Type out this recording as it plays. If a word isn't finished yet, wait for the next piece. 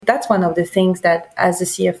that's one of the things that as a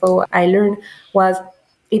CFO I learned was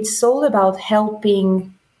it's all about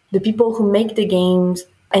helping the people who make the games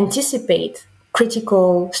anticipate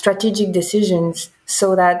critical strategic decisions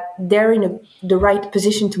so that they're in the right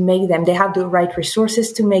position to make them. They have the right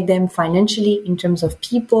resources to make them financially, in terms of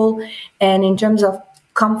people, and in terms of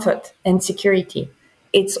comfort and security.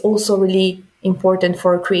 It's also really important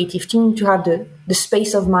for a creative team to have the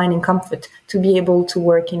space of mind and comfort to be able to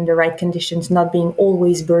work in the right conditions, not being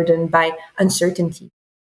always burdened by uncertainty.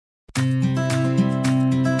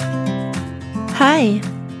 Hi,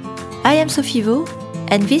 I am Sophie Vaux,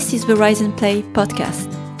 and this is the Rise and Play podcast.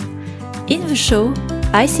 In the show,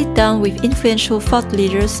 I sit down with influential thought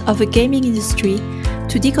leaders of the gaming industry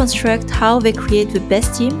to deconstruct how they create the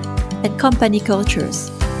best team and company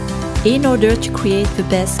cultures in order to create the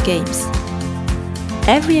best games.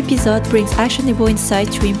 Every episode brings actionable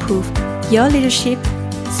insight to improve your leadership,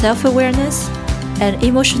 self-awareness, and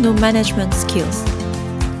emotional management skills.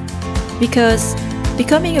 Because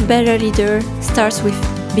becoming a better leader starts with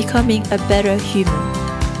becoming a better human.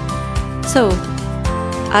 So,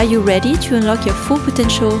 are you ready to unlock your full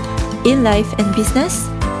potential in life and business?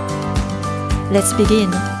 Let's begin.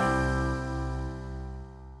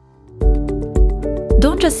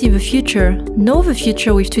 Don't just see the future, know the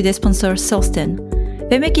future with today's sponsor, Solsten.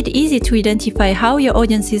 They make it easy to identify how your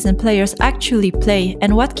audiences and players actually play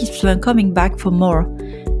and what keeps them coming back for more.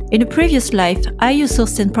 In a previous life, I used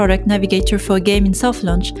Solsten Product Navigator for a game in soft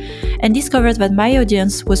launch and discovered that my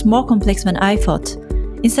audience was more complex than I thought.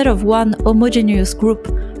 Instead of one homogeneous group,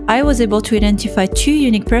 I was able to identify two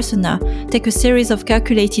unique personas, take a series of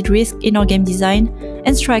calculated risks in our game design,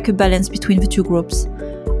 and strike a balance between the two groups.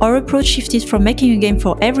 Our approach shifted from making a game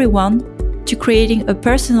for everyone to creating a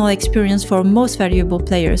personal experience for most valuable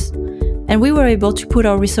players. And we were able to put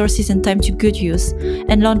our resources and time to good use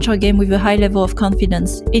and launch our game with a high level of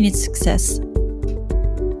confidence in its success.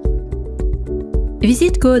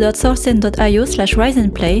 Visit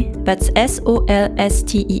go.solsten.io/riseandplay, that's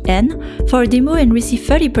SOLSTEN, for a demo and receive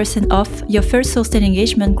 30% off your first Solsten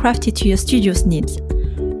engagement crafted to your studio's needs.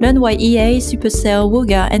 Learn why EA, Supercell,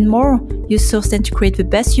 Wooga, and more use Solsten to create the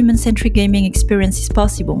best human-centric gaming experiences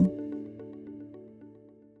possible.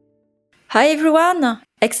 Hi everyone!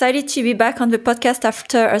 Excited to be back on the podcast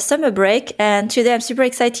after a summer break, and today I'm super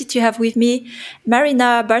excited to have with me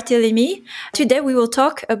Marina Barthélémy. Today we will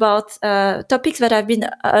talk about topics that have been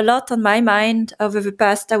a lot on my mind over the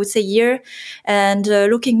past, I would say, year, and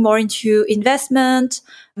looking more into investment,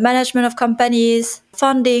 management of companies,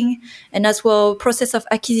 funding, and as well process of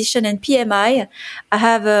acquisition and PMI. I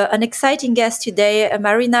have an exciting guest today,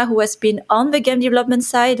 Marina, who has been on the game development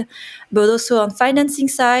side, but also on financing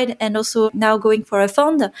side, and also now going for a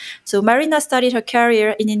fund. So Marina started her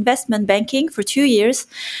career in investment banking for 2 years,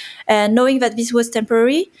 and knowing that this was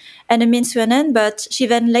temporary and a means to an end, but she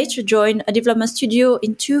then later joined a development studio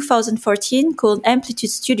in 2014 called Amplitude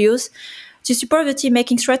Studios to support the team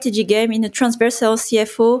making strategy game in a transversal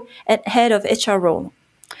CFO and head of HR role.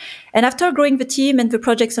 And after growing the team and the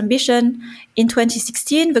project's ambition, in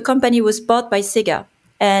 2016, the company was bought by Sega.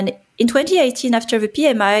 And in 2018, after the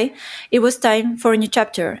PMI, it was time for a new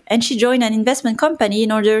chapter. And she joined an investment company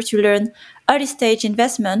in order to learn early stage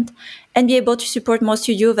investment and be able to support more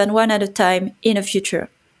studios than one at a time in the future.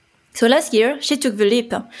 So last year, she took the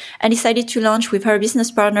leap and decided to launch with her business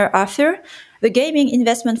partner, Arthur, the gaming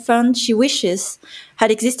investment fund she wishes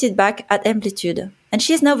had existed back at Amplitude. And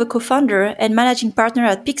she is now the co-founder and managing partner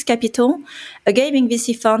at Pix Capital, a gaming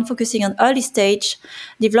VC fund focusing on early stage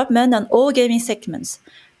development on all gaming segments,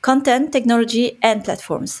 content, technology, and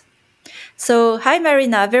platforms. So, hi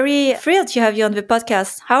Marina, very thrilled to have you on the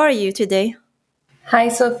podcast. How are you today? Hi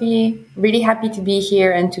Sophie, really happy to be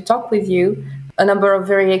here and to talk with you. A number of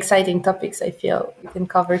very exciting topics I feel we can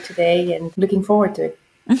cover today, and looking forward to it.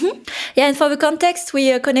 Mm-hmm. Yeah, and for the context,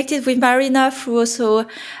 we connected with Marina through also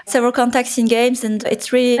several contacts in games, and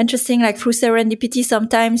it's really interesting, like through serendipity,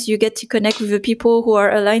 sometimes you get to connect with the people who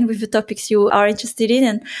are aligned with the topics you are interested in.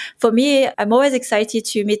 And for me, I'm always excited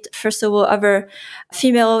to meet, first of all, other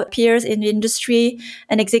female peers in the industry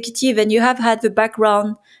and executive, and you have had the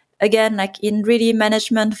background again, like in really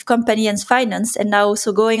management of company and finance, and now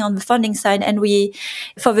also going on the funding side. And we,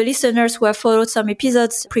 for the listeners who have followed some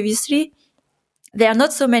episodes previously, there are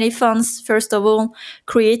not so many funds, first of all,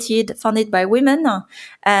 funded by women,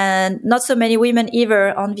 and not so many women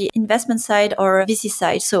either on the investment side or VC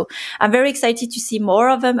side. So I'm very excited to see more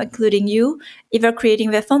of them, including you, either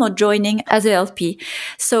creating their fund or joining as a LP.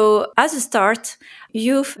 So as a start,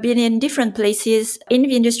 you've been in different places in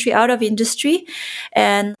the industry, out of industry.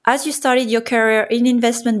 And as you started your career in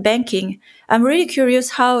investment banking, I'm really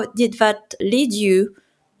curious, how did that lead you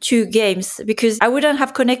to games? Because I wouldn't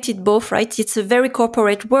have connected both, right? It's a very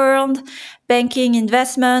corporate world, banking,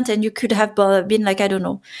 investment, and you could have been like, I don't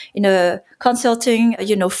know, in a consulting,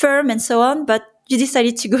 firm and so on, but you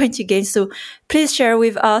decided to go into games. So please share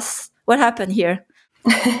with us what happened here.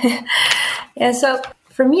 Yeah, so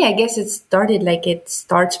for me, I guess it started like it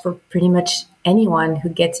starts for pretty much anyone who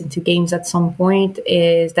gets into games at some point,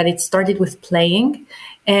 is that it started with playing.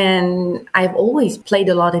 And I've always played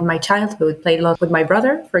a lot in my childhood, played a lot with my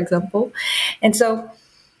brother, for example. And so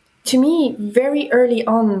to me, very early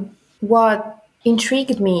on, what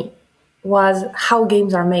intrigued me was how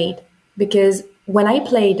games are made. Because when I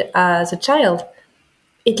played as a child,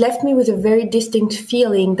 it left me with a very distinct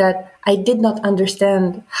feeling that I did not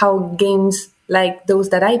understand how games like those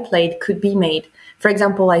that I played could be made. For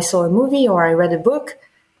example, I saw a movie or I read a book.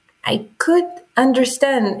 I could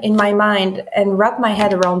understand in my mind and wrap my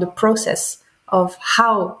head around the process of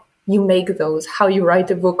how you make those, how you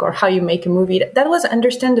write a book or how you make a movie. That was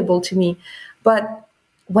understandable to me. But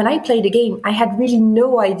when I played a game, I had really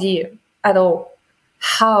no idea at all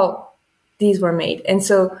how these were made. And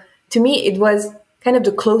so to me, it was kind of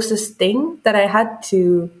the closest thing that I had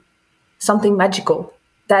to something magical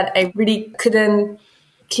that I really couldn't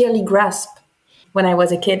clearly grasp when I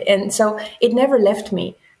was a kid. And so it never left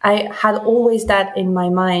me. I had always that in my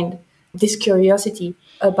mind, this curiosity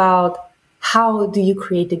about how do you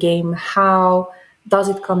create a game? How does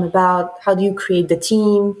it come about? How do you create the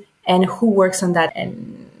team? And who works on that?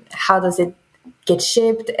 And how does it get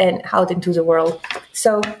shipped and out into the world?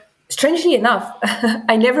 So strangely enough,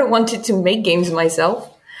 I never wanted to make games myself,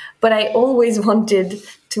 but I always wanted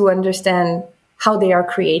to understand how they are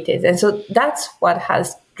created. And so that's what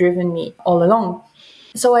has driven me all along.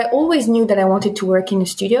 So I always knew that I wanted to work in a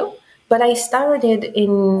studio, but I started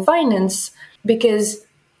in finance because,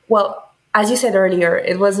 well, as you said earlier,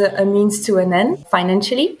 it was a means to an end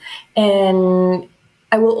financially. And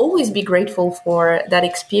I will always be grateful for that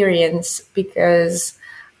experience because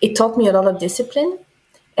it taught me a lot of discipline.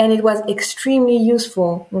 And it was extremely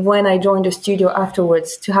useful when I joined the studio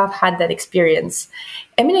afterwards to have had that experience.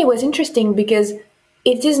 I mean, it was interesting because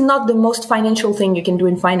it is not the most financial thing you can do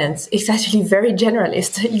in finance. It's actually very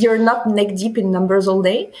generalist. You're not neck deep in numbers all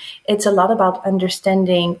day. It's a lot about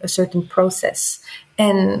understanding a certain process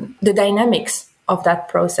and the dynamics of that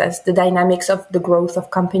process, the dynamics of the growth of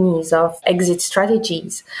companies, of exit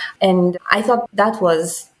strategies. And I thought that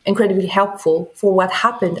was incredibly helpful for what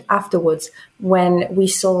happened afterwards when we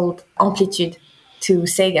sold Amplitude to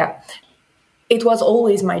Sega. It was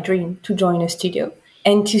always my dream to join a studio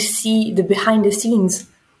and to see the behind the scenes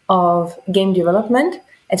of game development.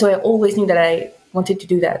 And so I always knew that I wanted to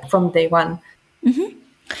do that from day one. Mm-hmm.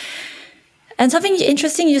 And something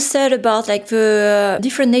interesting you said about like the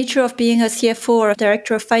different nature of being a CFO or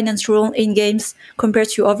director of finance role in games compared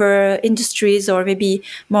to other industries or maybe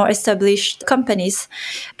more established companies.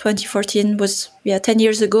 2014 was 10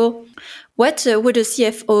 years ago. What would a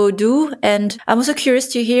CFO do? And I'm also curious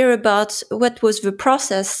to hear about what was the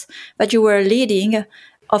process that you were leading,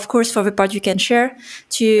 of course, for the part you can share,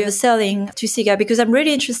 to selling to Sega, because I'm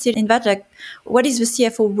really interested in that. Like, what is the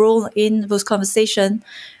CFO role in those conversations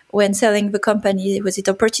when selling the company? Was it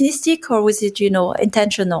opportunistic or was it,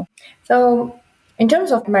 intentional? So in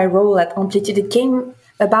terms of my role at Amplitude, it came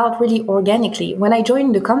about really organically. When I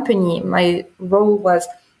joined the company, my role was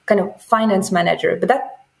kind of finance manager, but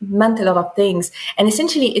that meant a lot of things. And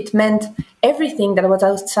essentially it meant everything that was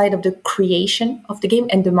outside of the creation of the game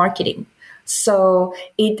and the marketing. So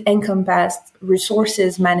it encompassed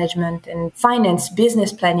resources management and finance,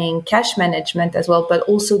 business planning, cash management as well, but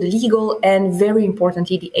also the legal and very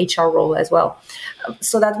importantly, the HR role as well.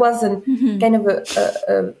 So that was kind of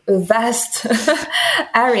a vast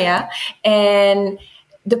area, and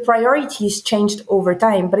the priorities changed over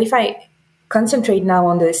time. But if I concentrate now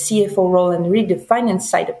on the CFO role and really the finance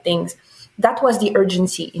side of things, that was the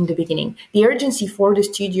urgency in the beginning. The urgency for the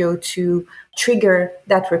studio to trigger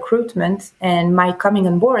that recruitment and my coming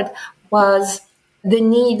on board was the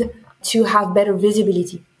need to have better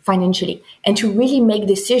visibility financially and to really make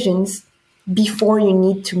decisions before you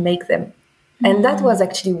need to make them. Mm-hmm. And that was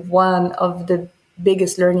actually one of the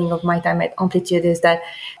biggest learning of my time at Amplitude, is that,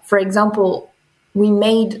 for example, we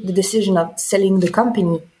made the decision of selling the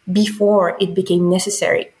company before it became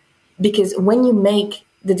necessary. Because when you make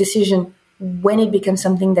the decision when it becomes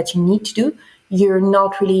something that you need to do, you're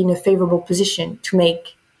not really in a favorable position to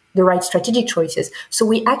make the right strategic choices. So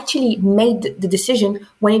we actually made the decision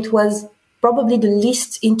when it was probably the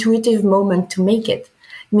least intuitive moment to make it,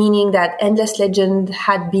 meaning that Endless Legend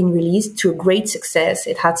had been released to a great success.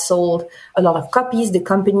 It had sold a lot of copies. The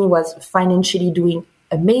company was financially doing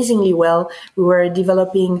amazingly well. We were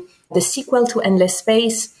developing the sequel to Endless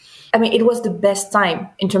Space. I mean, it was the best time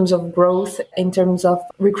in terms of growth, in terms of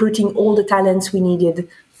recruiting all the talents we needed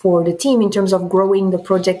for the team, in terms of growing the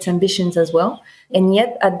project's ambitions as well. And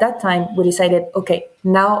yet at that time, we decided, okay,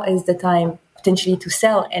 now is the time potentially to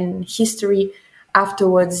sell. And history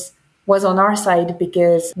afterwards was on our side,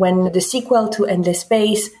 because when the sequel to Endless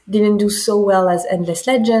Space didn't do so well as Endless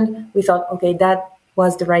Legend, we thought, okay, that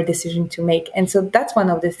was the right decision to make. And so that's one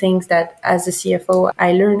of the things that as a CFO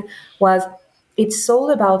I learned was it's all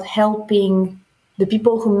about helping the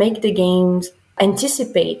people who make the games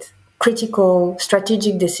anticipate critical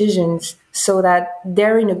strategic decisions so that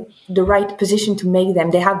they're in the right position to make them.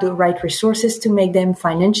 They have the right resources to make them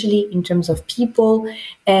financially, in terms of people,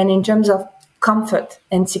 and in terms of comfort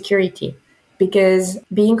and security. Because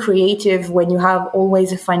being creative when you have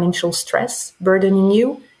always a financial stress burdening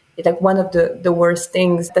you, it's like one of the worst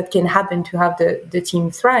things that can happen to have the team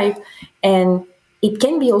thrive. And it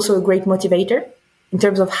can be also a great motivator in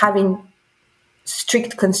terms of having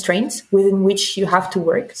strict constraints within which you have to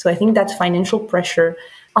work. So I think that financial pressure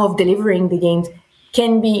of delivering the games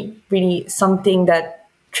can be really something that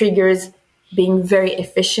triggers being very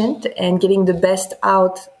efficient and getting the best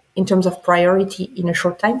out in terms of priority in a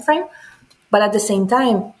short time frame. But at the same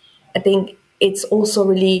time, I think it's also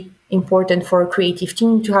really important for a creative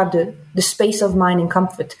team to have the space of mind and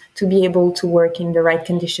comfort to be able to work in the right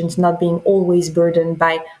conditions, not being always burdened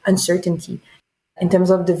by uncertainty. In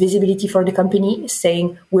terms of the visibility for the company,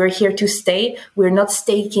 saying we're here to stay, we're not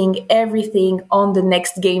staking everything on the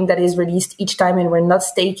next game that is released each time, and we're not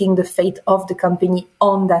staking the fate of the company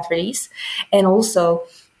on that release. And also,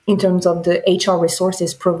 in terms of the HR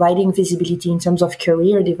resources, providing visibility in terms of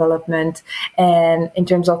career development and in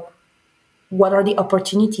terms of what are the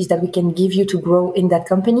opportunities that we can give you to grow in that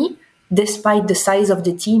company, despite the size of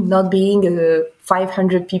the team not being a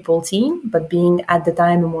 500 people team, but being at the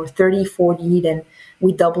time a more 30, 40, then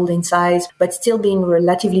we doubled in size, but still being a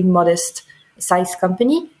relatively modest size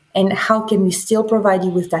company. And how can we still provide you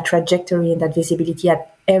with that trajectory and that visibility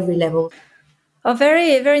at every level? Oh,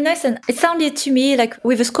 very, very nice. And it sounded to me like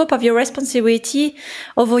with the scope of your responsibility,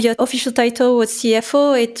 although your official title was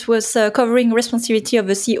CFO, it was covering responsibility of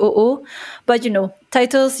the COO. But,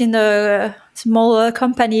 titles in a smaller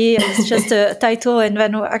company is just a title. And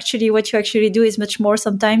then actually what you actually do is much more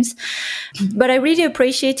sometimes. But I really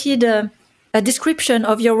appreciated a description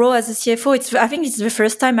of your role as a CFO. I think it's the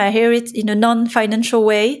first time I hear it in a non-financial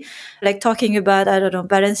way, like talking about,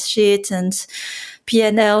 balance sheet and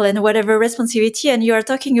P&L and whatever responsibility. And you are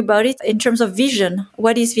talking about it in terms of vision.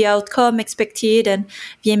 What is the outcome expected and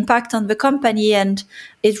the impact on the company? And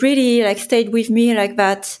it really stayed with me, like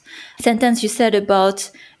that sentence you said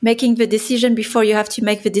about making the decision before you have to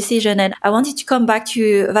make the decision. And I wanted to come back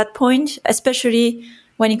to that point, especially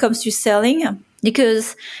when it comes to selling.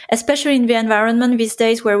 Because especially in the environment these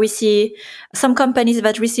days where we see some companies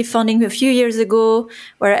that received funding a few years ago,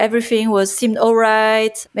 where everything seemed all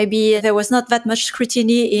right, maybe there was not that much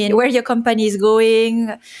scrutiny in where your company is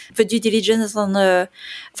going, the due diligence on the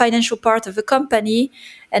financial part of the company.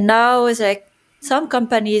 And now it's like some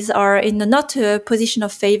companies are in not a position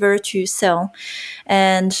of favor to sell.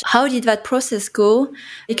 And how did that process go?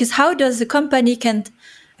 Because how does the company can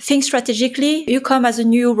think strategically? You come as a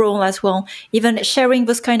new role as well, even sharing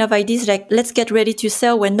those kind of ideas, like let's get ready to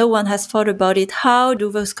sell when no one has thought about it. How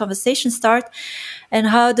do those conversations start, and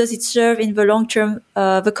how does it serve in the long term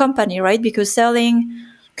the company, right? Because selling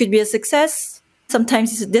could be a success.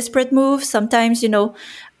 Sometimes it's a desperate move. Sometimes,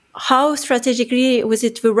 how strategically was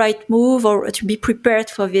it the right move, or to be prepared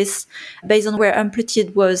for this based on where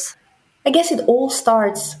Amplitude was? I guess it all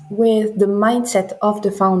starts with the mindset of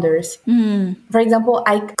the founders. For example,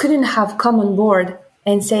 I couldn't have come on board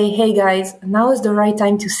and say, hey guys, now is the right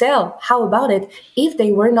time to sell. How about it? If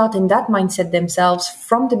they were not in that mindset themselves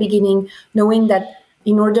from the beginning, knowing that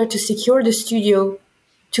in order to secure the studio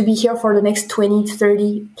to be here for the next 20,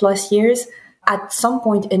 30 plus years, at some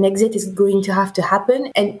point an exit is going to have to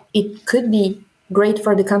happen. And it could be great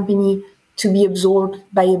for the company to be absorbed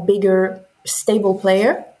by a bigger, stable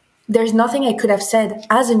player. There's nothing I could have said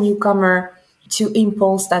as a newcomer to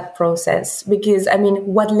impulse that process, because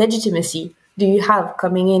what legitimacy do you have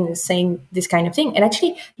coming in and saying this kind of thing? And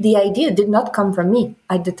actually, the idea did not come from me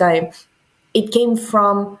at the time. It came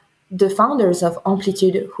from the founders of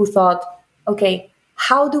Amplitude, who thought, okay,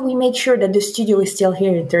 how do we make sure that the studio is still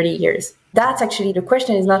here in 30 years? That's actually the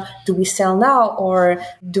question. Is not, do we sell now or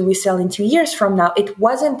do we sell in 2 years from now? It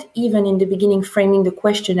wasn't even in the beginning framing the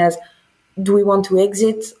question as, do we want to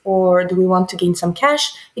exit or do we want to gain some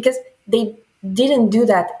cash? Because they didn't do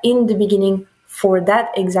that in the beginning for that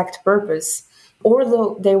exact purpose.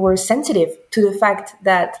 although they were sensitive to the fact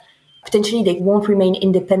that potentially they won't remain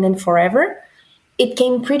independent forever, it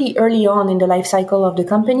came pretty early on in the life cycle of the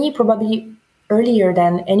company, probably earlier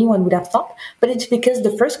than anyone would have thought. But it's because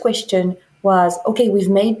the first question was, okay, we've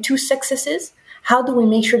made 2 successes. How do we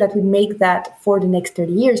make sure that we make that for the next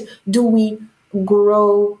 30 years? Do we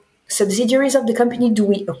grow subsidiaries of the company? Do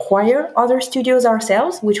we acquire other studios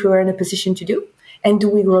ourselves, which we were in a position to do? And do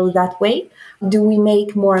we grow that way? Do we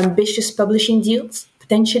make more ambitious publishing deals,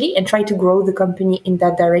 potentially, and try to grow the company in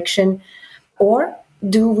that direction? Or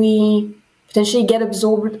do we potentially get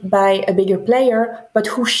absorbed by a bigger player, but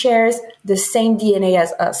who shares the same DNA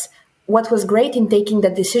as us? What was great in taking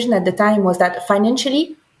that decision at the time was that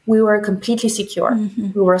financially, we were completely secure.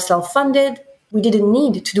 Mm-hmm. We were self-funded. We didn't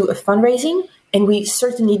need to do a fundraising, and we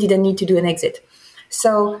certainly didn't need to do an exit.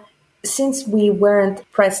 So since we weren't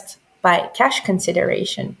pressed by cash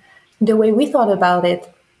consideration, the way we thought about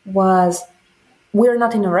it was we're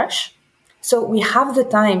not in a rush. So we have the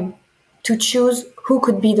time to choose who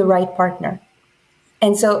could be the right partner.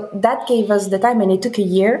 And so that gave us the time, and it took a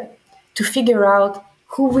year to figure out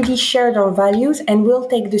who really shared our values and will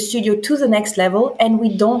take the studio to the next level, and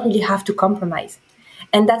we don't really have to compromise.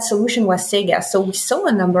 And that solution was Sega. So we saw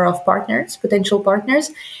a number of partners, potential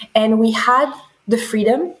partners, and we had the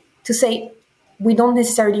freedom to say, we don't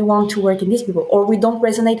necessarily want to work in these people, or we don't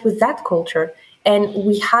resonate with that culture. And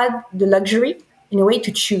we had the luxury, in a way,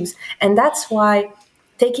 to choose. And that's why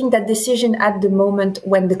taking that decision at the moment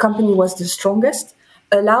when the company was the strongest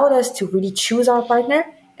allowed us to really choose our partner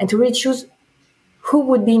and to really choose who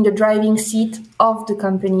would be in the driving seat of the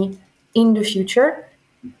company in the future,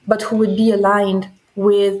 but who would be aligned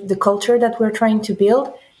with the culture that we're trying to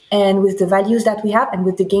build and with the values that we have and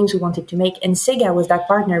with the games we wanted to make. And Sega was that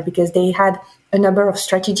partner because they had a number of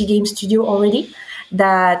strategy game studio already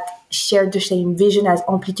that shared the same vision as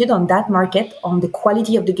Amplitude on that market, on the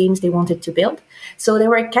quality of the games they wanted to build. So they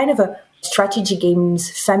were kind of a strategy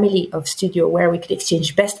games family of studio where we could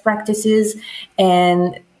exchange best practices,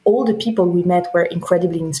 and all the people we met were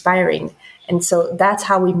incredibly inspiring. And so that's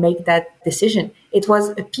how we make that decision. It was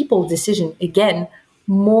a people decision, again,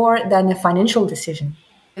 more than a financial decision.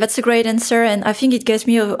 That's a great answer. And I think it gives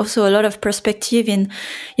me also a lot of perspective in,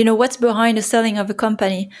 what's behind the selling of a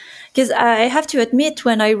company. Because I have to admit,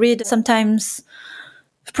 when I read sometimes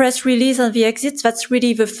press release on the exits, that's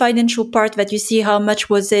really the financial part that you see how much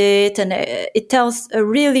was it. And it tells a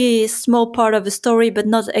really small part of the story, but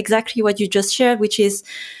not exactly what you just shared, which is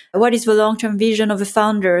what is the long-term vision of the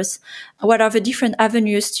founders? What are the different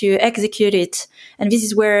avenues to execute it? And this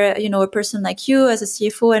is where, a person like you as a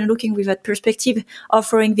CFO and looking with that perspective,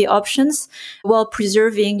 offering the options while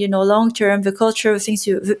preserving, long-term, the culture, things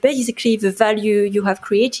basically the value you have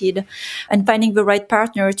created, and finding the right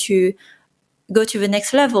partner to go to the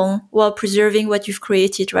next level while preserving what you've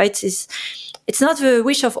created, right? It's not the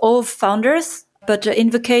wish of all founders, but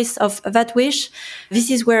in the case of that wish, this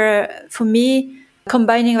is where, for me,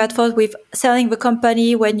 combining that thought with selling the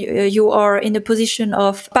company when you are in a position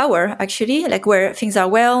of power, actually, like where things are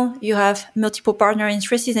well, you have multiple partner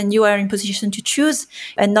interests and you are in position to choose,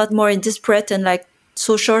 and not more in desperate and like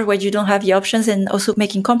so short where you don't have the options, and also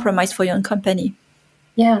making compromise for your own company.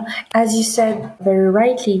 Yeah, as you said very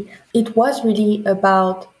rightly, it was really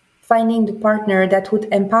about finding the partner that would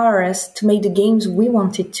empower us to make the games we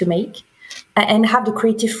wanted to make and have the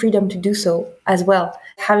creative freedom to do so as well.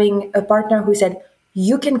 Having a partner who said,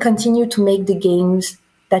 you can continue to make the games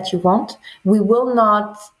that you want. We will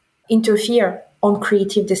not interfere on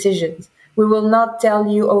creative decisions. We will not tell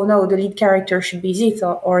you, oh no, the lead character should be this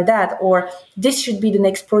or that, or this should be the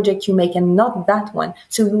next project you make and not that one.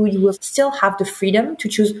 So you will still have the freedom to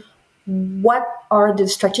choose what are the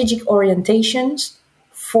strategic orientations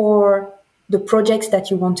for the projects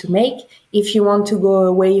that you want to make. If you want to go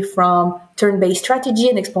away from turn-based strategy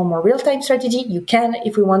and explore more real-time strategy, you can.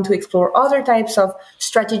 If we want to explore other types of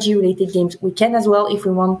strategy-related games, we can as well. If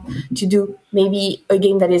we want to do maybe a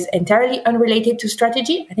game that is entirely unrelated to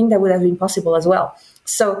strategy, I think that would have been possible as well.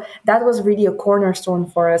 So that was really a cornerstone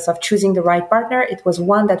for us of choosing the right partner. It was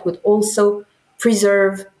one that would also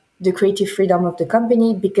preserve the creative freedom of the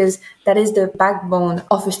company, because that is the backbone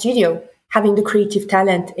of a studio, having the creative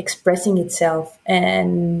talent expressing itself.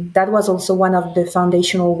 And that was also one of the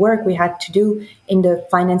foundational work we had to do in the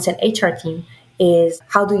finance and HR team, is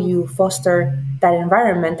how do you foster that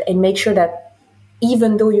environment and make sure that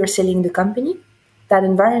even though you're selling the company, that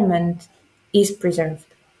environment is preserved.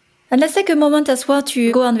 And let's take a moment as well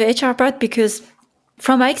to go on the HR part, because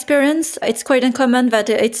from my experience, it's quite uncommon that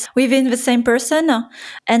it's within the same person.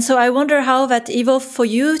 And so I wonder how that evolved for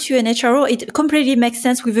you to an HRO. It completely makes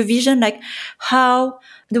sense with a vision, like how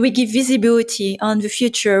do we give visibility on the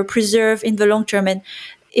future, preserve in the long term? And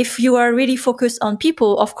if you are really focused on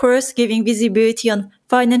people, of course, giving visibility on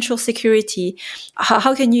financial security,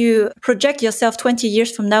 how can you project yourself 20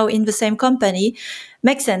 years from now in the same company?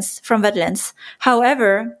 Makes sense from that lens.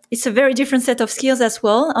 However, it's a very different set of skills as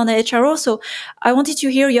well on the HRO. So I wanted to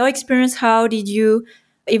hear your experience. How did you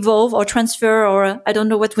evolve or transfer, or I don't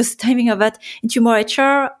know what was the timing of that, into more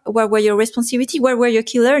HR? What were your responsibility? What were your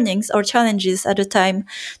key learnings or challenges at the time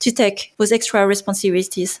to take those extra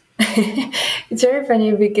responsibilities? It's very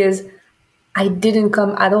funny because I didn't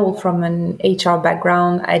come at all from an HR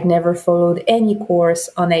background. I'd never followed any course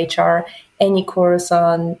on HR, any course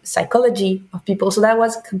on psychology of people. So that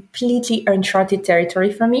was completely uncharted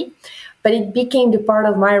territory for me. But it became the part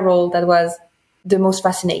of my role that was the most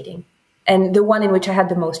fascinating and the one in which I had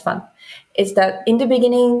the most fun. Is that in the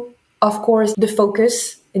beginning, of course, the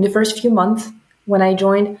focus in the first few months when I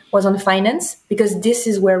joined was on finance, because this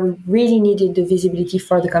is where we really needed the visibility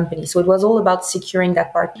for the company. So it was all about securing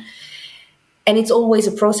that part. And it's always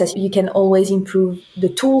a process. You can always improve the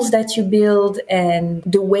tools that you build and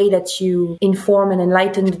the way that you inform and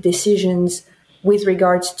enlighten the decisions with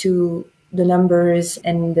regards to the numbers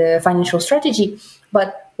and the financial strategy.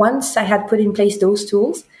 But once I had put in place those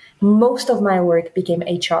tools, most of my work became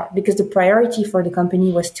HR, because the priority for the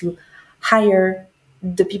company was to hire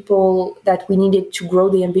the people that we needed to grow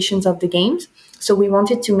the ambitions of the games. So we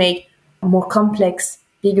wanted to make more complex,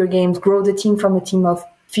 bigger games, grow the team from a team of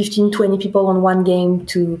 15, 20 people on one game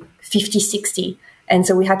to 50, 60. And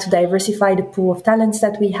so we had to diversify the pool of talents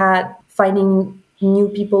that we had, finding new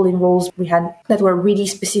people in roles we had that were really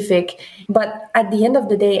specific. But at the end of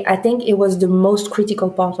the day, I think it was the most critical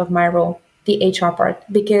part of my role, the HR part,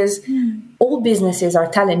 because all businesses are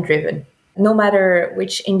talent driven. No matter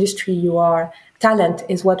which industry you are, talent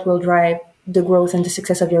is what will drive the growth and the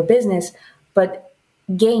success of your business. But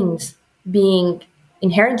games being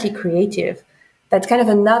inherently creative, that's kind of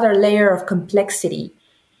another layer of complexity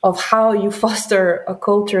of how you foster a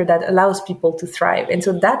culture that allows people to thrive. And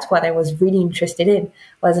so that's what I was really interested in,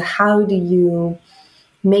 was how do you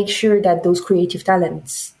make sure that those creative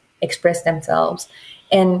talents express themselves.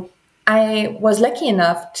 And I was lucky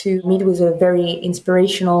enough to meet with a very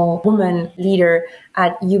inspirational woman leader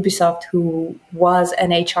at Ubisoft who was an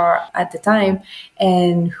HR at the time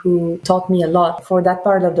and who taught me a lot for that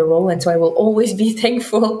part of the role. And so I will always be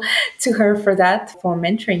thankful to her for that, for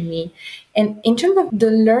mentoring me. And in terms of the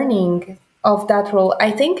learning of that role,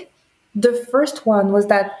 I think the first one was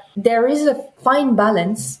that there is a fine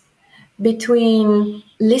balance between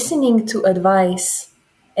listening to advice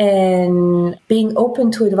and being open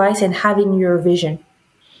to advice and having your vision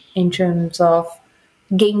in terms of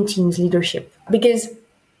game teams leadership. Because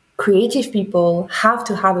creative people have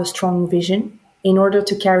to have a strong vision in order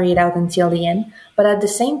to carry it out until the end. But at the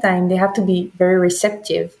same time, they have to be very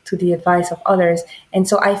receptive to the advice of others. And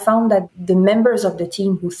so I found that the members of the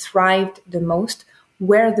team who thrived the most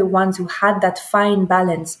were the ones who had that fine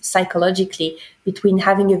balance psychologically between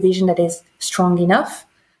having a vision that is strong enough.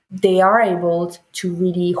 They are able to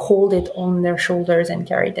really hold it on their shoulders and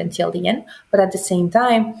carry it until the end. But at the same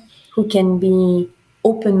time, who can be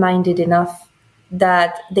open-minded enough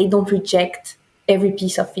that they don't reject every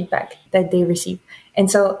piece of feedback that they receive.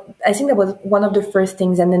 And so I think that was one of the first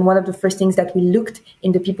things. And then one of the first things that we looked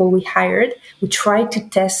in the people we hired, we tried to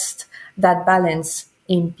test that balance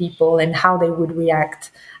in people and how they would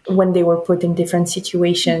react when they were put in different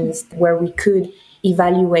situations where we could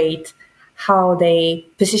evaluate how they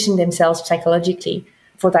position themselves psychologically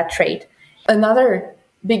for that trait. Another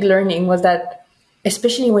big learning was that,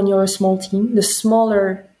 especially when you're a small team, the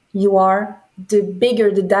smaller you are, the bigger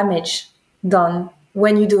the damage done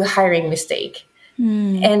when you do a hiring mistake.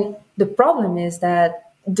 And the problem is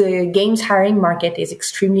that the games hiring market is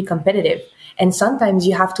extremely competitive. And sometimes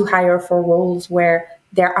you have to hire for roles where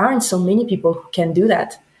there aren't so many people who can do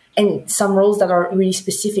that. And some roles that are really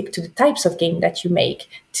specific to the types of game that you make,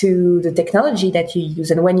 to the technology that you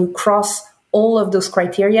use. And when you cross all of those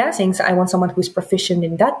criteria, saying, I want someone who's proficient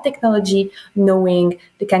in that technology, knowing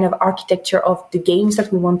the kind of architecture of the games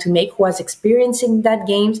that we want to make, who has experience in that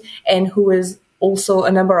games, and who is also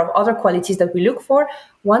a number of other qualities that we look for.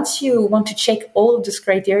 Once you want to check all of those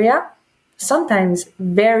criteria, sometimes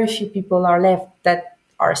very few people are left that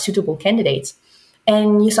are suitable candidates.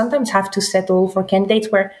 And you sometimes have to settle for candidates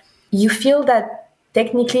where you feel that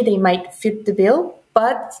technically they might fit the bill,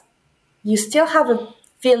 but you still have a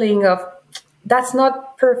feeling of that's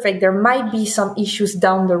not perfect. There might be some issues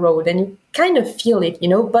down the road and you kind of feel it,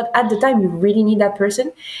 but at the time you really need that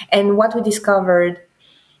person. And what we discovered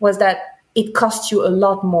was that it costs you a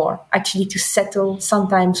lot more actually to settle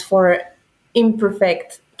sometimes for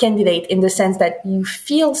imperfect candidate in the sense that you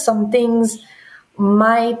feel some things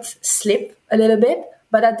might slip a little bit,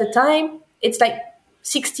 but at the time it's like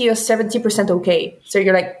 60 or 70% okay. So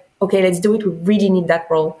you're like, okay, let's do it. We really need that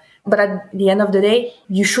role. But at the end of the day,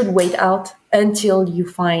 you should wait out until you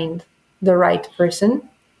find the right person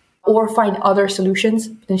or find other solutions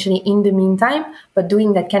potentially in the meantime. But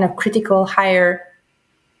doing that kind of critical hire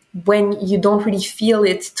when you don't really feel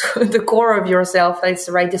it to the core of yourself that it's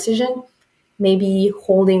the right decision, maybe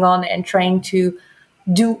holding on and trying to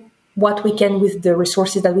do what we can with the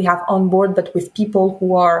resources that we have on board, but with people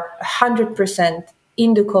who are 100%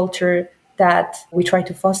 in the culture that we try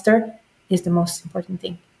to foster is the most important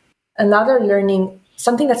thing. Another learning,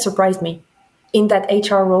 something that surprised me in that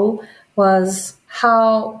HR role was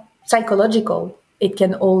how psychological it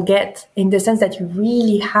can all get, in the sense that you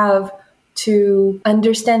really have to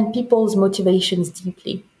understand people's motivations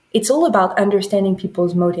deeply. It's all about understanding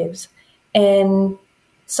people's motives. And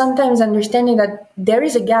sometimes understanding that there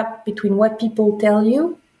is a gap between what people tell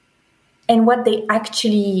you and what they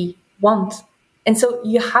actually want. And so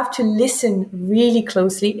you have to listen really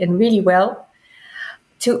closely and really well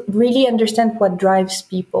to really understand what drives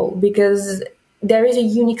people, because there is a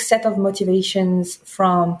unique set of motivations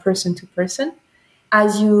from person to person.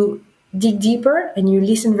 As you dig deeper and you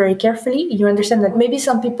listen very carefully, you understand that maybe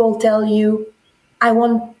some people tell you, I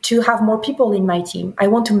want to have more people in my team. I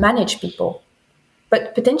want to manage people.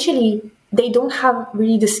 But potentially they don't have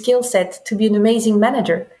really the skill set to be an amazing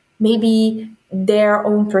manager. Maybe their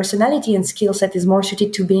own personality and skill set is more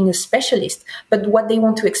suited to being a specialist. But what they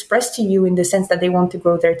want to express to you in the sense that they want to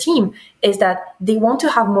grow their team is that they want to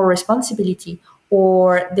have more responsibility,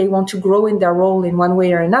 or they want to grow in their role in one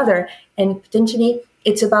way or another. And potentially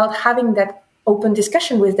it's about having that open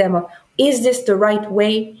discussion with them of, is this the right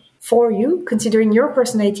way for you, considering your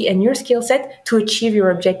personality and your skill set, to achieve your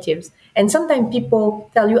objectives? And sometimes people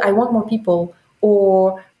tell you, I want more people,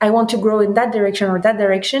 or I want to grow in that direction or that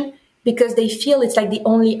direction, because they feel it's like the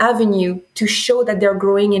only avenue to show that they're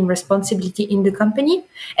growing in responsibility in the company.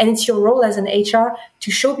 And it's your role as an HR to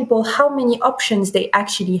show people how many options they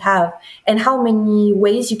actually have and how many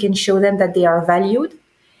ways you can show them that they are valued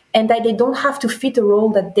and that they don't have to fit a role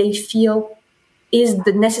that they feel is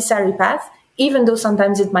the necessary path, even though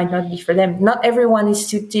sometimes it might not be for them. Not everyone is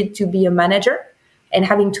suited to be a manager and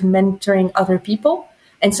having to mentoring other people.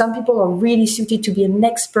 And some people are really suited to be an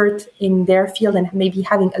expert in their field and maybe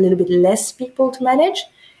having a little bit less people to manage.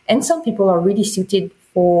 And some people are really suited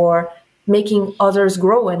for making others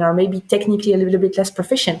grow and are maybe technically a little bit less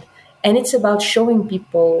proficient. And it's about showing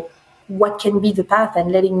people what can be the path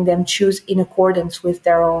and letting them choose in accordance with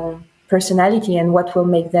their own personality and what will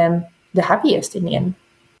make them the happiest in the end.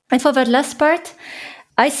 And for that last part,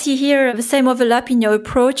 I see here the same overlap in your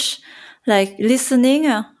approach, like listening,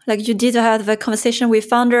 like you did have a conversation with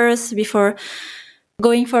founders before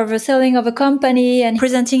going for the selling of a company and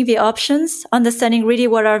presenting the options, understanding really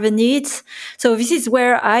what are the needs. So this is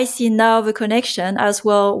where I see now the connection as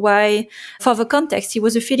well, why for the context, it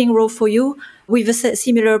was a fitting role for you with a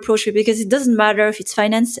similar approach, because it doesn't matter if it's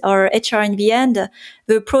finance or HR in the end,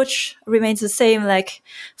 the approach remains the same, like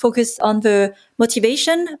focus on the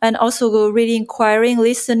motivation and also really inquiring,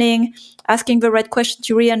 listening, asking the right question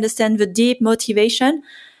to really understand the deep motivation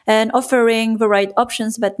and offering the right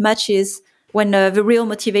options that matches when the real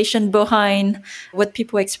motivation behind what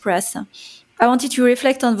people express. I wanted to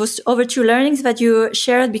reflect on those other two learnings that you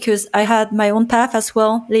shared, because I had my own path as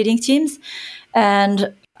well, leading teams.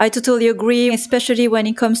 And I totally agree, especially when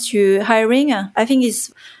it comes to hiring. I think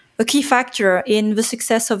it's a key factor in the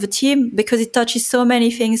success of a team, because it touches so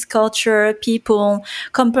many things: culture, people,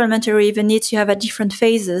 complementary, the needs you have at different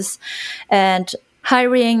phases. And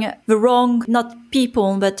hiring the wrong, not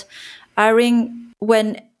people, but hiring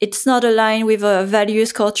when it's not aligned with a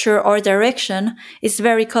values, culture, or direction, it's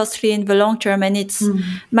very costly in the long term. And it's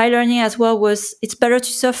my learning as well was it's better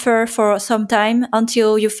to suffer for some time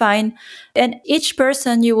until you find, and each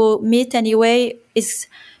person you will meet anyway is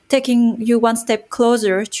taking you one step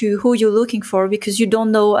closer to who you're looking for, because you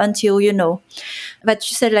don't know until you know. But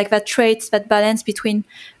you said like that traits, that balance between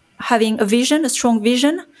having a vision, a strong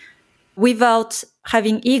vision, without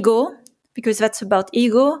having ego, because that's about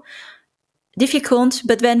ego, difficult.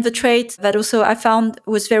 But then the trait that also I found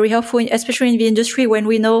was very helpful, especially in the industry, when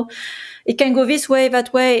we know it can go this way,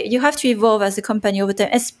 that way, you have to evolve as a company over time,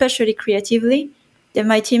 especially creatively. in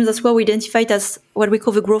my teams as well, we identify it as what we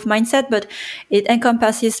call the growth mindset, but it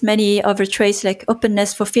encompasses many other traits like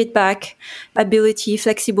openness for feedback, ability,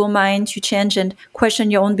 flexible mind to change and question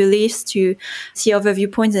your own beliefs, to see other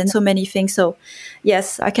viewpoints, and so many things. So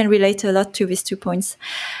yes, I can relate a lot to these 2 points.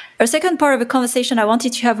 A second part of the conversation I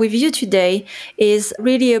wanted to have with you today is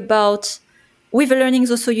really about, with the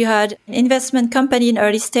learnings also, you had an investment company in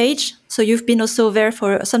early stage. So you've been also there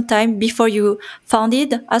for some time before you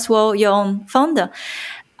founded as well your own fund.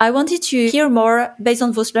 I wanted to hear more based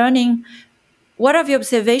on those learning. What are the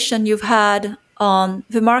observations you've had on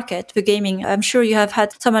the market, the gaming? I'm sure you have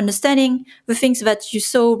had some understanding, the things that you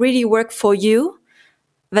saw really work for you,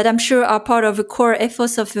 that I'm sure are part of the core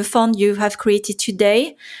ethos of the fund you have created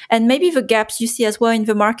today, and maybe the gaps you see as well in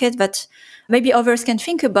the market that maybe others can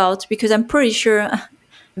think about, because I'm pretty sure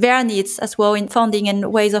there are needs as well in funding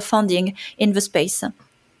and ways of funding in the space.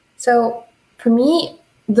 So for me,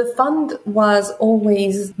 the fund was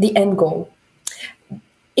always the end goal.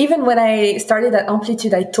 Even when I started at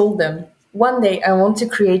Amplitude, I told them, one day I want to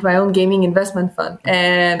create my own gaming investment fund.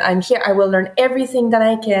 And I'm here, I will learn everything that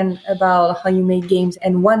I can about how you make games.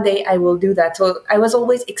 And one day I will do that. So I was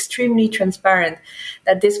always extremely transparent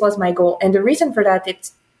that this was my goal. And the reason for that,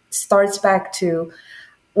 it starts back to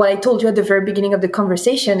what I told you at the very beginning of the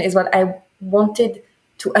conversation, is what I wanted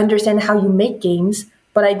to understand how you make games,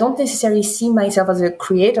 but I don't necessarily see myself as a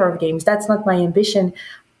creator of games. That's not my ambition.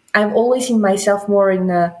 I've always seen myself more in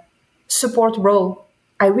a support role.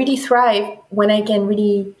 I really thrive when I can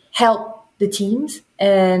really help the teams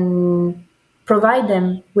and provide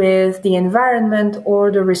them with the environment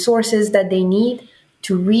or the resources that they need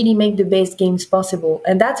to really make the best games possible.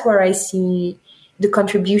 And that's where I see the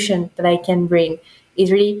contribution that I can bring,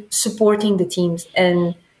 is really supporting the teams.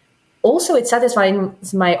 And also it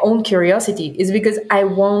satisfies my own curiosity, is because I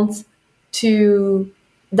want to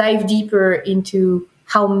dive deeper into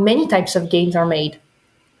how many types of games are made.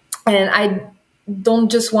 And I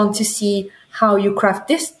don't just want to see how you craft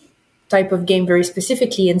this type of game very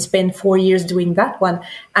specifically and spend 4 years doing that one.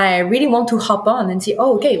 I really want to hop on and see,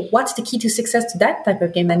 oh, okay, what's the key to success to that type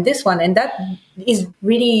of game and this one? And that is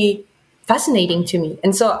really fascinating to me.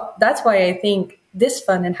 And so that's why I think this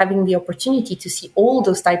fun and having the opportunity to see all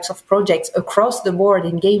those types of projects across the board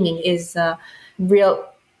in gaming is a real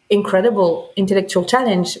incredible intellectual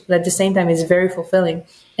challenge, but at the same time is very fulfilling.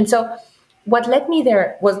 And so what led me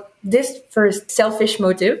there was this first selfish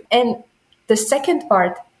motive. And the second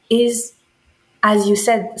part is, as you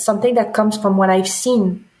said, something that comes from what I've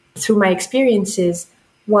seen through my experiences,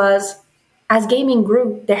 was as gaming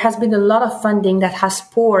grew, there has been a lot of funding that has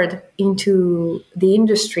poured into the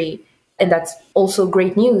industry. And that's also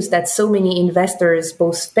great news that so many investors,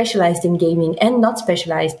 both specialized in gaming and not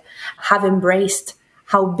specialized, have embraced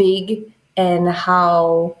how big and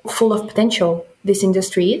how full of potential this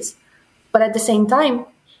industry is. But at the same time,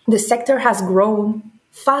 the sector has grown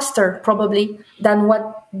faster probably than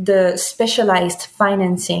what the specialized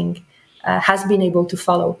financing has been able to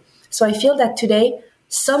follow. So I feel that today,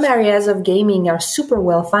 some areas of gaming are super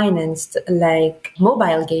well financed, like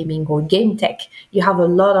mobile gaming or game tech. You have a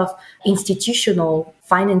lot of institutional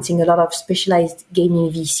financing, a lot of specialized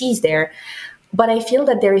gaming VCs there. But I feel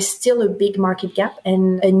that there is still a big market gap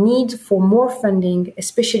and a need for more funding,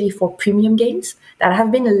 especially for premium games that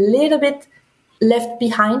have been a little bit left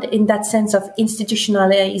behind in that sense of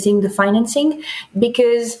institutionalizing the financing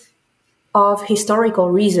because of historical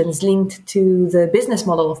reasons linked to the business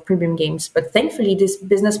model of premium games. But thankfully, this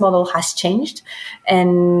business model has changed.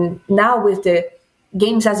 And now with the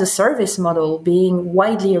games as a service model being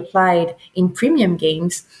widely applied in premium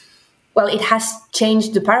games, well, it has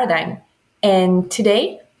changed the paradigm. And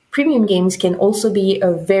today, premium games can also be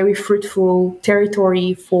a very fruitful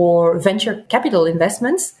territory for venture capital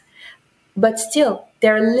investments. But still,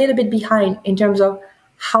 they're a little bit behind in terms of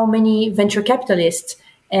how many venture capitalists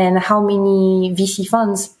and how many VC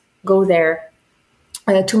funds go there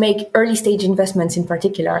to make early stage investments in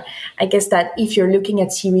particular. I guess that if you're looking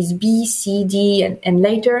at Series B, C, D, and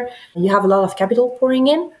later, you have a lot of capital pouring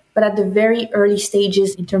in. But at the very early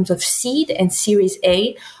stages in terms of seed and Series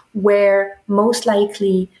A, where most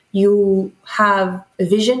likely you have a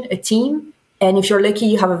vision, a team, and if you're lucky,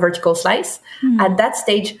 you have a vertical slice. At that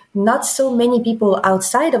stage, not so many people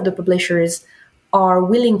outside of the publishers are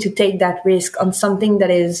willing to take that risk on something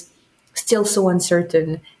that is still so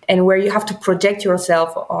uncertain and where you have to project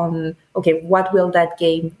yourself on, okay, what will that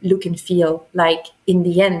game look and feel like in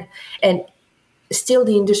the end? And still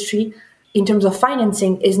the industry, in terms of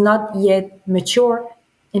financing, is not yet mature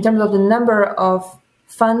in terms of the number of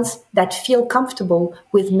funds that feel comfortable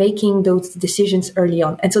with making those decisions early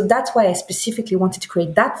on. And so that's why I specifically wanted to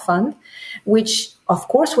create that fund, which of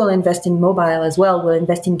course will invest in mobile as well, will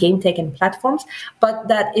invest in game tech and platforms, but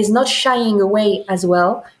that is not shying away as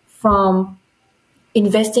well from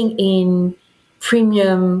investing in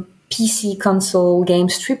premium PC console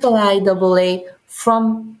games, AAA, AA,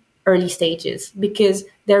 from early stages, because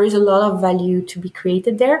there is a lot of value to be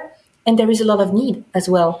created there. And there is a lot of need as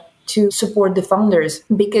well to support the founders,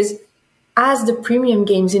 because as the premium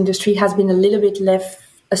games industry has been a little bit left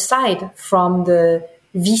aside from the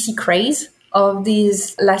VC craze of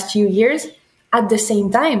these last few years, at the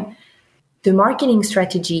same time, the marketing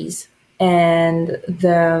strategies and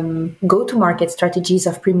the go-to-market strategies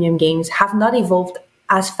of premium games have not evolved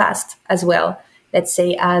as fast as well, let's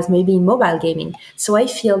say, as maybe in mobile gaming. So I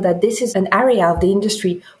feel that this is an area of the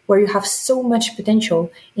industry where you have so much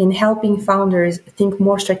potential in helping founders think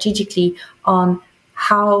more strategically on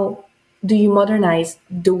how do you modernize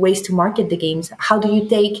the ways to market the games? How do you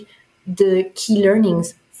take the key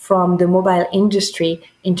learnings from the mobile industry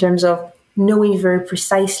in terms of knowing very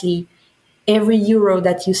precisely every euro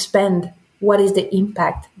that you spend, what is the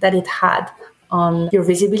impact that it had on your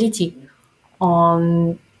visibility,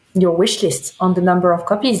 on your wish lists, on the number of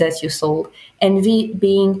copies that you sold, and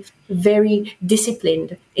being very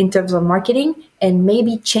disciplined in terms of marketing, and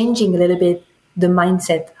maybe changing a little bit the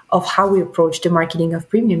mindset of how we approach the marketing of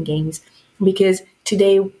premium games. Because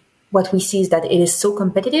today what we see is that it is so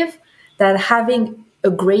competitive that having a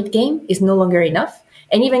great game is no longer enough.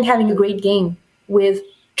 And even having a great game with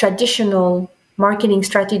traditional marketing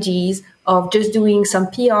strategies of just doing some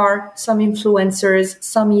PR, some influencers,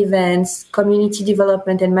 some events, community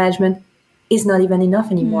development and management is not even enough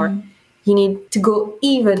anymore. You need to go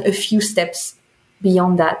even a few steps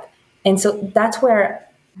beyond that. And so that's where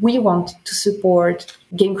we want to support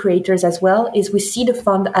game creators as well, is we see the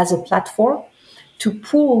fund as a platform to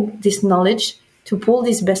pool this knowledge, to pool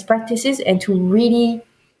these best practices, and to really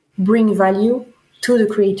bring value to the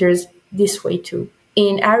creators this way too.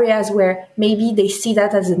 In areas where maybe they see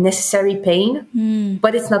that as a necessary pain,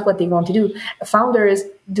 but it's not what they want to do. Founders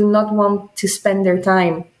do not want to spend their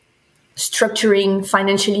time structuring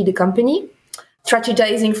financially the company,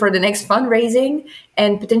 strategizing for the next fundraising,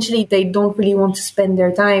 and potentially they don't really want to spend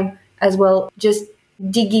their time as well just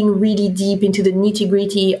digging really deep into the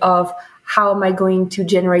nitty-gritty of how am I going to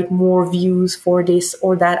generate more views for this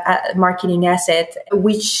or that marketing asset?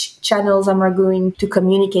 Which channels am I going to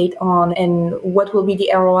communicate on? And what will be the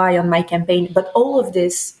ROI on my campaign? But all of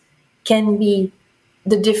this can be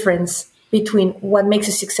the difference between what makes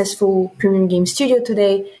a successful premium game studio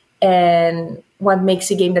today and what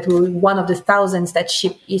makes a game that will be one of the thousands that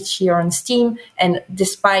ship each year on Steam. And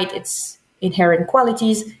despite its inherent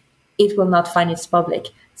qualities, it will not find its public.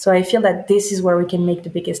 So I feel that this is where we can make the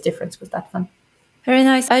biggest difference with that fund. Very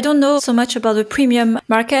nice. I don't know so much about the premium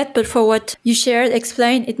market, but for what you shared,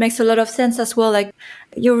 explained, it makes a lot of sense as well. Like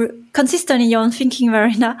you're consistent in your own thinking,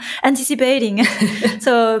 Marina, anticipating.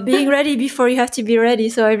 So being ready before you have to be ready.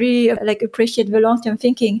 So I really appreciate the long-term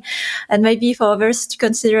thinking, and maybe for others to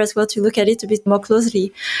consider as well to look at it a bit more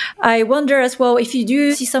closely. I wonder as well if you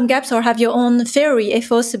do see some gaps or have your own theory,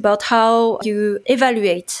 ethos about how you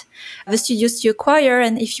evaluate the studios you acquire,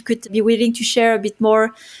 and if you could be willing to share a bit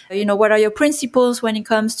more, what are your principles when it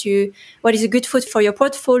comes to what is a good fit for your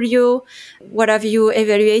portfolio? What are you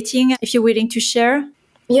evaluating? If you're willing to share.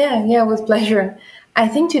 Yeah, with pleasure. I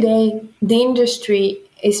think today the industry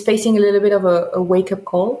is facing a little bit of a wake-up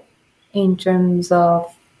call in terms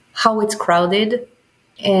of how it's crowded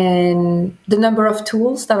and the number of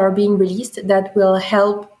tools that are being released that will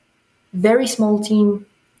help very small team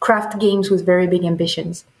craft games with very big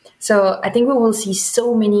ambitions. So I think we will see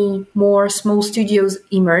so many more small studios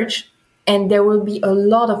emerge, and there will be a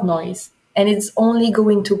lot of noise, and it's only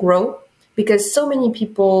going to grow because so many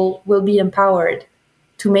people will be empowered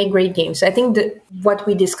to make great games. So I think that what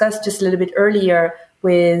we discussed just a little bit earlier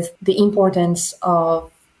with the importance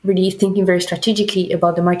of really thinking very strategically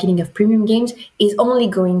about the marketing of premium games is only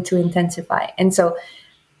going to intensify. And so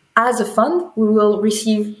as a fund, we will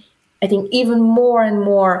receive, I think, even more and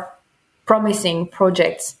more promising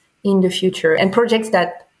projects in the future, and projects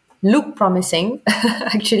that look promising,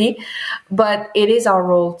 actually. But it is our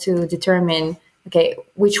role to determine, okay,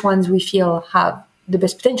 which ones we feel have the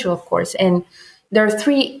best potential, of course. And there are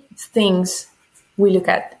three things we look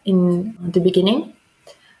at in the beginning.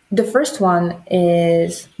 The first one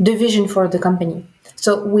is the vision for the company.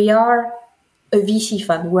 So we are a VC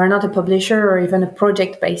fund. We're not a publisher or even a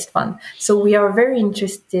project-based fund. So we are very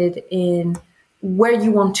interested in where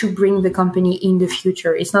you want to bring the company in the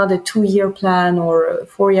future. It's not a 2-year plan or a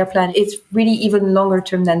 4-year plan. It's really even longer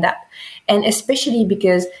term than that. And especially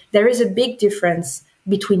because there is a big difference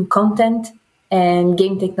between content and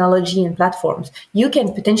game technology and platforms. You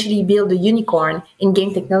can potentially build a unicorn in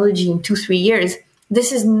game technology in 2-3 years.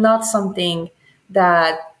 This is not something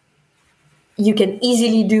that you can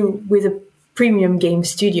easily do with a premium game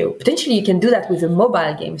studio. Potentially you can do that with a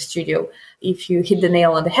mobile game studio if you hit the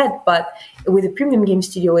nail on the head. But with a premium game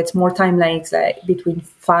studio, it's more timelines, like between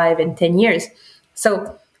 5 and 10 years.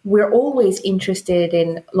 So we're always interested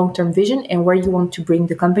in long-term vision and where you want to bring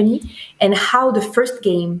the company and how the first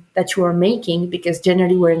game that you are making, because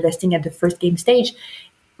generally we're investing at the first game stage,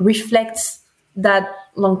 reflects that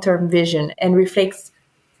long-term vision and reflects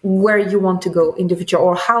where you want to go in the future,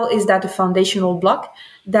 or how is that a foundational block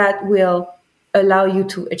that will allow you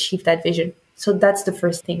to achieve that vision. So that's the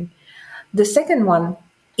first thing. The second one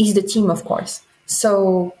is the team, of course.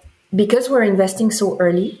 So because we're investing so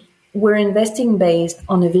early, we're investing based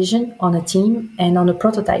on a vision, on a team, and on a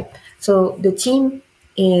prototype. So the team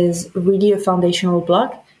is really a foundational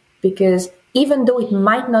block, because even though it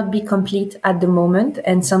might not be complete at the moment,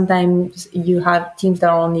 and sometimes you have teams that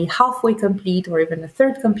are only halfway complete or even a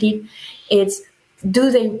third complete, it's, do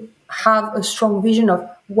they have a strong vision of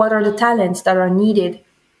what are the talents that are needed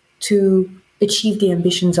to achieve the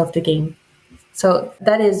ambitions of the game? So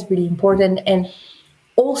that is really important. And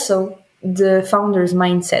also the founder's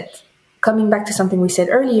mindset. Coming back to something we said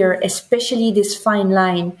earlier, especially this fine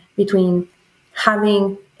line between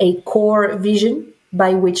having a core vision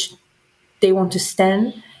by which they want to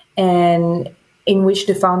stand and in which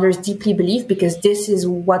the founders deeply believe, because this is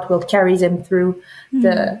what will carry them through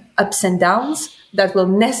the ups and downs that will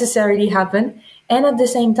necessarily happen. And at the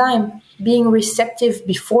same time, being receptive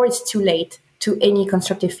before it's too late to any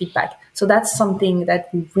constructive feedback. So that's something that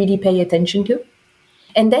we really pay attention to.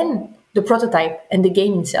 And then the prototype and the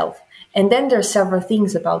game itself. And then there are several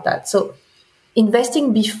things about that. So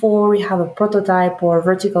investing before we have a prototype or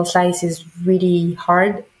vertical slice is really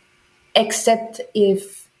hard, except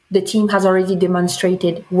if the team has already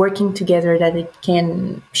demonstrated working together that it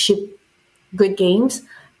can ship good games,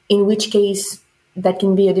 in which case that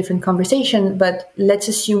can be a different conversation. But let's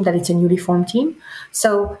assume that it's a newly formed team.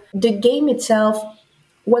 So the game itself,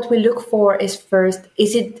 what we look for is first,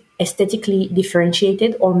 is it aesthetically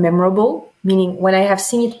differentiated or memorable? Meaning when I have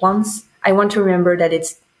seen it once, I want to remember that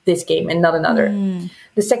it's this game and not another.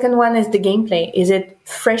 The second one is the gameplay. Is it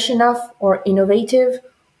fresh enough or innovative?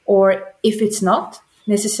 Or if it's not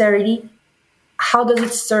necessarily, how does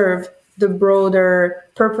it serve the broader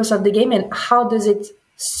purpose of the game, and how does it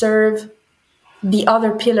serve the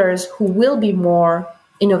other pillars who will be more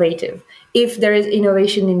innovative? If there is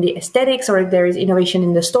innovation in the aesthetics, or if there is innovation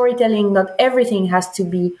in the storytelling, not everything has to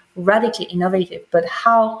be radically innovative, but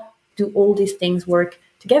how do all these things work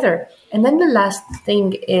together? And then the last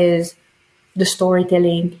thing is the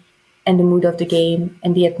storytelling and the mood of the game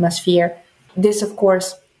and the atmosphere. This, of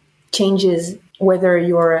course, changes whether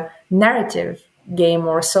you're a narrative game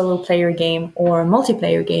or a solo player game or a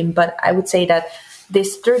multiplayer game. But I would say that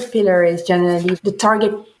this third pillar is generally the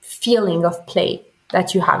target feeling of play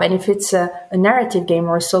that you have. And if it's a narrative game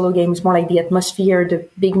or a solo game, it's more like the atmosphere, the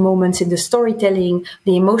big moments in the storytelling,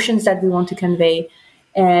 the emotions that we want to convey.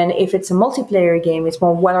 And if it's a multiplayer game, it's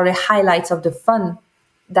more what are the highlights of the fun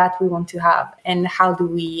that we want to have and how do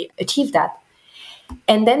we achieve that?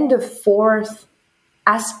 And then the fourth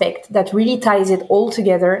aspect that really ties it all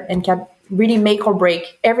together and can really make or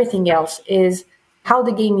break everything else is how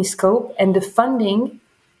the game is scoped, and the funding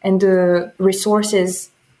and the resources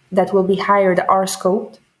that will be hired are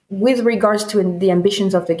scoped with regards to the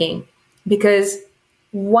ambitions of the game. Because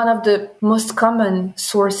one of the most common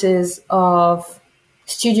sources of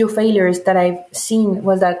studio failures that I've seen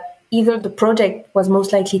was that either the project was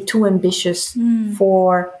most likely too ambitious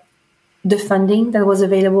for the funding that was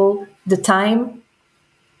available, the time,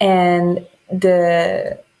 and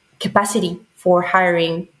the capacity for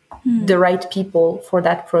hiring the right people for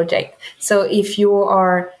that project. So if you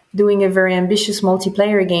are doing a very ambitious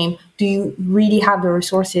multiplayer game, do you really have the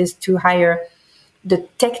resources to hire the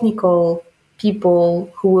technical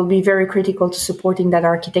people who will be very critical to supporting that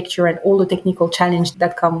architecture and all the technical challenge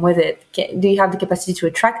that come with it? Do you have the capacity to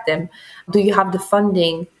attract them? Do you have the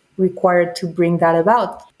funding required to bring that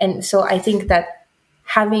about? And so I think that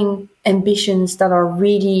having ambitions that are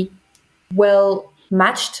really well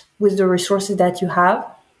matched with the resources that you have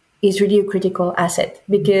is really a critical asset,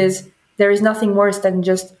 because there is nothing worse than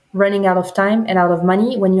just running out of time and out of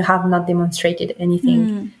money when you have not demonstrated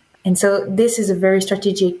anything. And so this is a very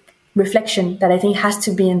strategic reflection that I think has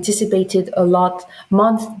to be anticipated a lot,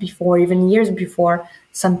 months before, even years before,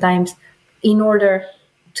 sometimes, in order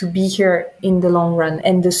to be here in the long run.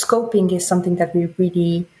 And the scoping is something that we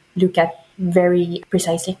really look at very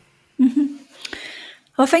precisely. Mm-hmm.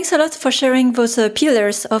 Well, thanks a lot for sharing those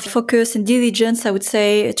pillars of focus and diligence, I would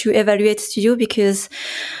say, to evaluate studio, because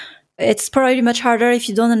it's probably much harder if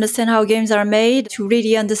you don't understand how games are made to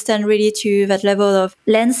really understand really to that level of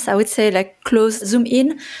lens, I would say, like close, zoom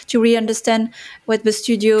in to really understand what the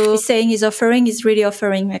studio is saying is offering, is really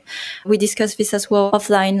offering. We discussed this as well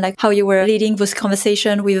offline, like how you were leading those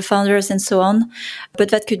conversations with the founders and so on. But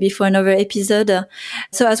that could be for another episode.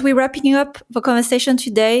 So as we're wrapping up the conversation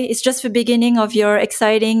today, it's just the beginning of your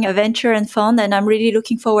exciting venture and fund. And I'm really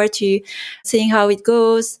looking forward to seeing how it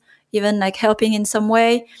goes, even like helping in some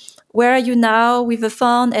way. Where are you now with the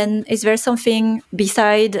fund? And is there something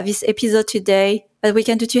beside this episode today that we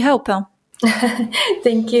can do to help?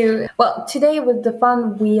 Thank you. Well, today with the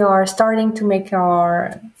fund, we are starting to make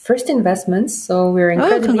our first investments. So we're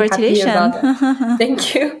incredibly happy about that.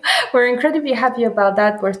 Thank you. We're incredibly happy about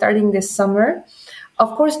that. We're starting this summer.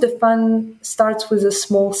 Of course, the fund starts with a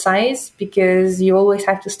small size because you always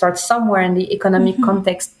have to start somewhere, and the economic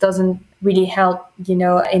context doesn't really help,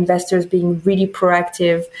 investors being really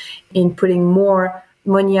proactive in putting more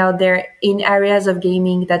money out there in areas of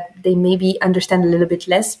gaming that they maybe understand a little bit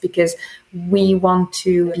less, because we want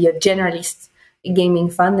to be a generalist gaming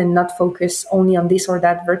fund and not focus only on this or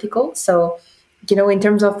that vertical. So, in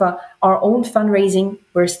terms of our own fundraising,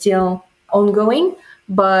 we're still ongoing,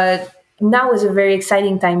 but now is a very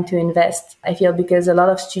exciting time to invest, I feel, because a lot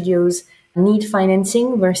of studios need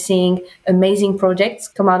financing. We're seeing amazing projects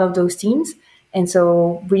come out of those teams. And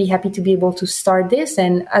so really happy to be able to start this.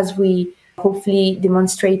 And as we hopefully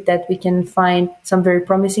demonstrate that we can find some very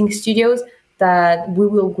promising studios, that we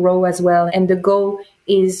will grow as well. And the goal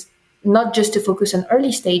is not just to focus on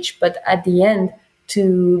early stage, but at the end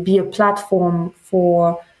to be a platform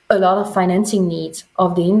for a lot of financing needs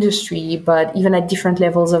of the industry, but even at different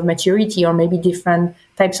levels of maturity or maybe different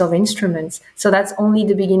types of instruments. So that's only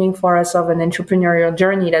the beginning for us of an entrepreneurial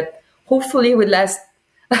journey that hopefully would last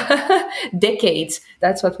decades.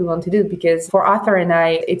 That's what we want to do, because for Arthur and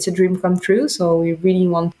I, it's a dream come true. So we really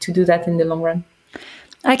want to do that in the long run.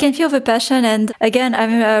 I can feel the passion. And again,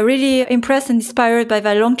 I'm really impressed and inspired by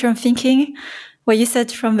the long-term thinking, where you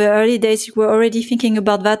said from the early days, you were already thinking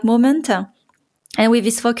about that moment. And with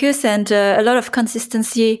this focus and a lot of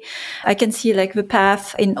consistency, I can see like the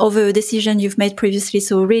path in all the decisions you've made previously.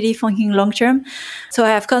 So really thinking long term. So I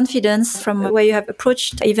have confidence from where you have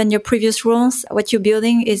approached even your previous roles. What you're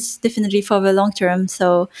building is definitely for the long term.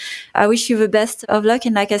 So I wish you the best of luck.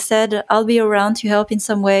 And like I said, I'll be around to help in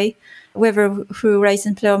some way, whether through Rise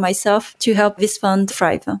and Play or myself, to help this fund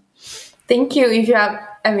thrive. Thank you. If you have,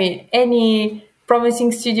 any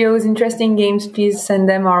promising studios, interesting games, please send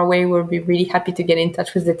them our way. We'll be really happy to get in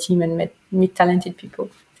touch with the team and meet talented people.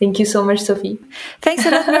 Thank you so much, Sophie. Thanks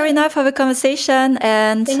a lot, Marina, for the conversation.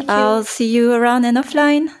 And I'll see you around and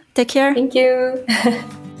offline. Take care. Thank you.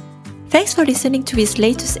 Thanks for listening to this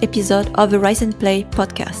latest episode of the Rise and Play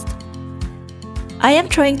podcast. I am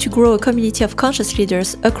trying to grow a community of conscious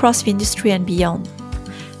leaders across the industry and beyond.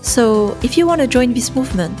 So if you want to join this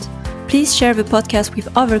movement, please share the podcast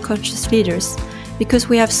with other conscious leaders, because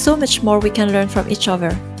we have so much more we can learn from each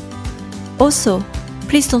other. Also,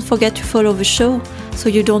 please don't forget to follow the show so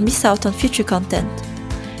you don't miss out on future content.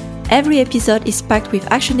 Every episode is packed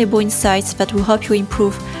with actionable insights that will help you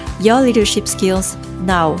improve your leadership skills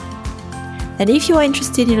now. And if you are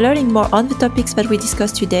interested in learning more on the topics that we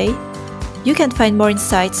discussed today, you can find more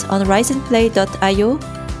insights on riseandplay.io,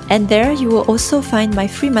 and there you will also find my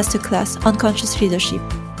free masterclass on conscious leadership.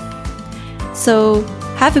 So,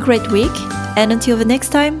 have a great week, and until the next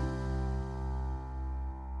time,